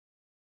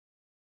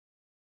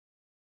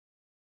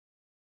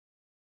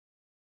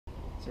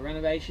So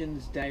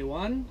renovations day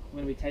one,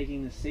 we're going to be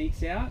taking the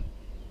seats out.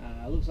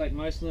 Looks like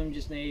most of them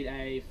just need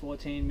a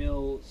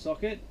 14mm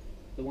socket.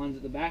 The ones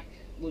at the back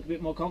look a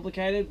bit more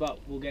complicated, but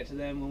we'll get to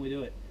them when we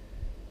do it.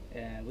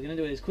 We're going to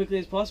do it as quickly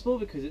as possible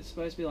because it's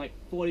supposed to be like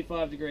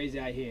 45 degrees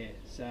out here,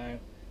 so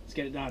let's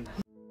get it done.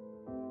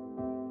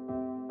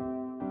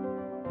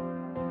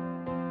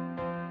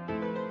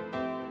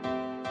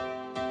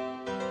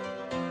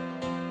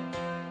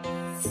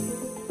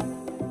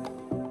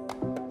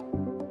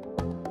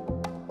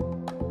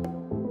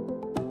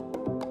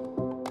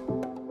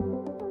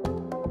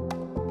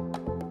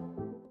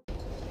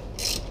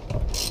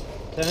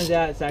 Turns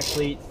out it's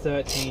actually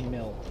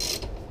 13mm.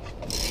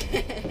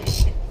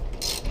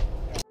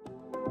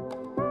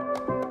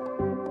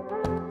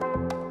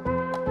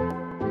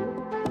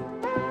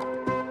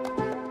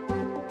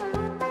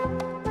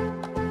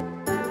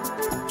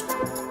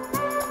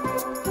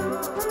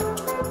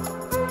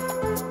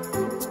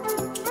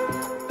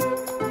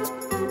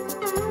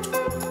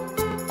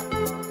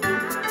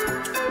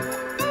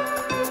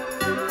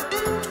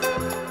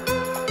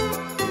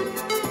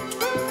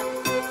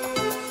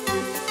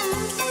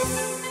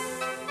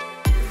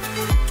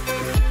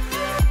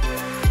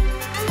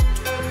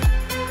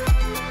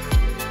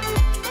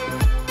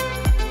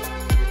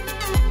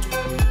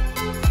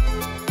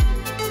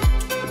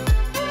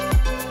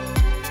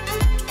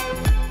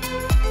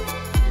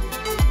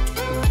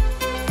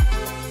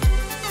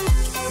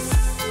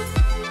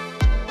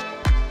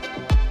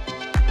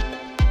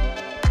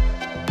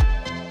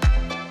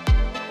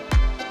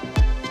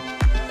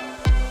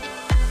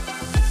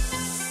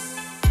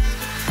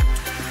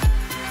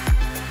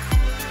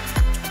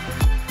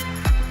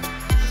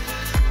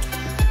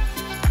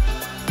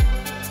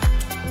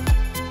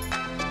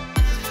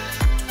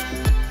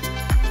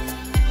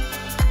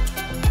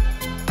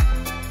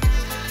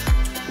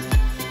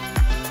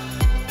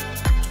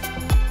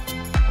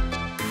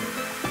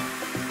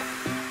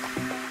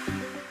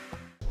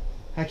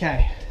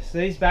 Okay, so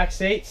these back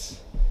seats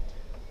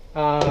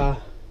are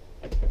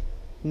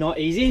not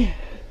easy.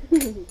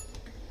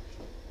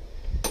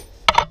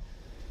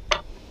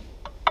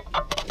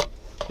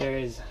 There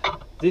is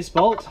this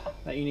bolt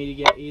that you need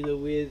to get either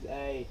with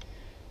a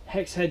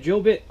hex head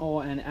drill bit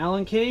or an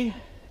Allen key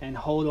and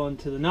hold on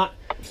to the nut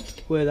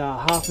with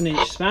a 1/2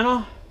 inch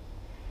spanner.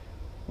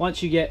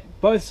 Once you get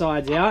both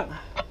sides out,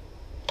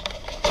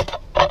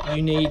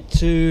 you need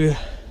to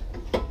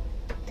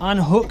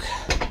unhook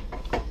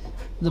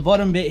the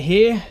bottom bit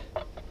here,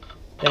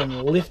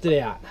 then lift it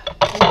out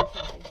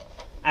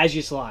as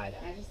you slide.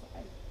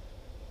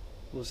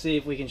 We'll see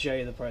if we can show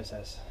you the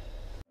process.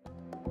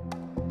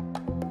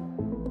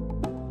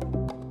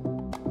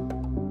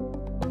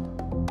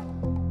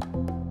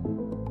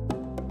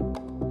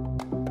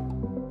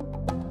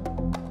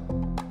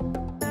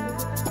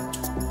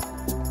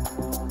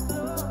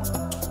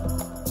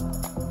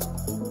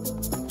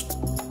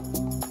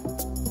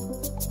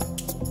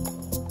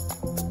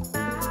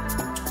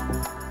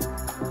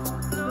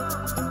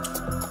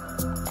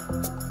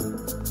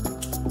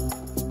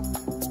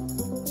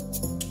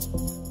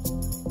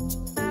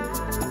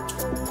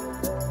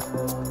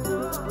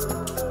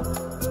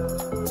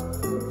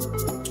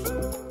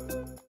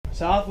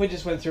 So after we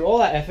just went through all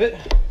that effort,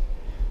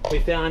 we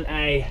found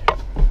a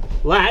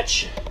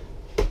latch.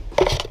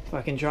 If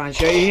I can try and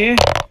show you here.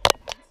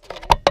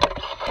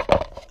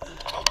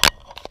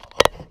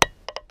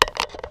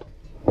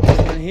 This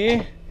one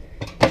here.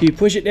 If you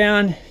push it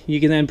down, you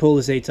can then pull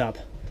the seats up.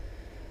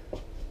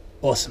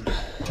 Awesome.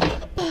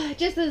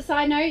 Just as a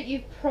side note,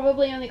 you've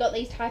probably only got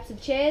these types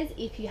of chairs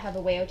if you have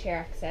a wheelchair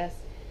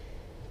access,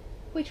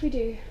 which we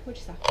do,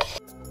 which sucks.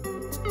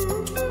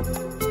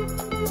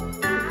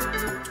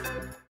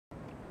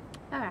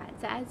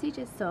 So as you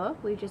just saw,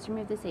 we've just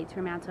removed the seats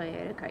from our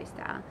Toyota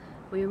Coaster.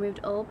 We removed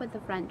all but the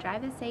front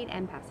driver's seat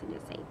and passenger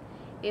seat.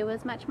 It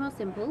was much more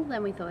simple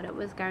than we thought it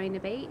was going to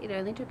be. It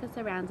only took us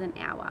around an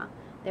hour.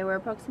 There were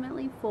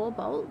approximately 4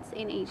 bolts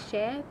in each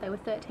chair. They were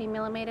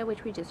 13mm,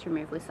 which we just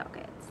removed with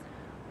sockets.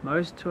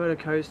 Most Toyota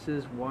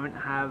Coasters won't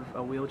have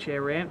a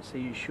wheelchair ramp, so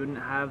you shouldn't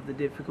have the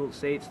difficult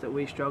seats that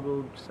we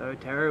struggled so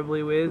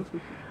terribly with.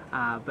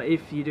 But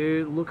if you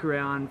do, look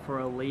around for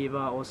a lever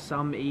or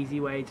some easy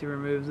way to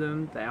remove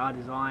them. They are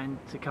designed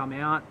to come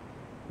out.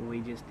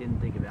 We just didn't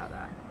think about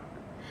that.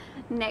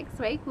 Next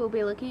week we'll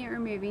be looking at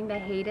removing the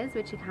heaters,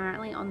 which are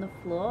currently on the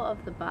floor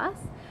of the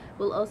bus.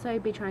 We'll also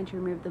be trying to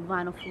remove the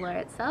vinyl floor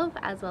itself,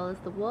 as well as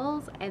the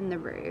walls and the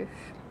roof.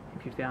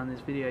 If you found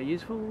this video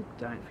useful,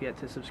 don't forget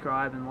to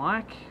subscribe and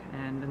like,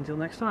 and until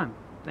next time,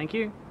 thank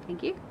you.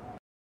 Thank you.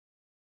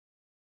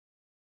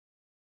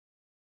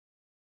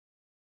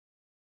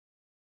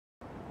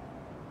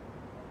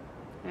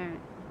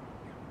 Alright.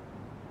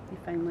 Your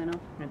phone went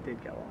off. It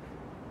did go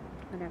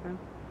off. Whatever.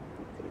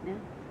 Let's see it now.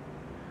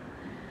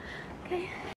 Okay.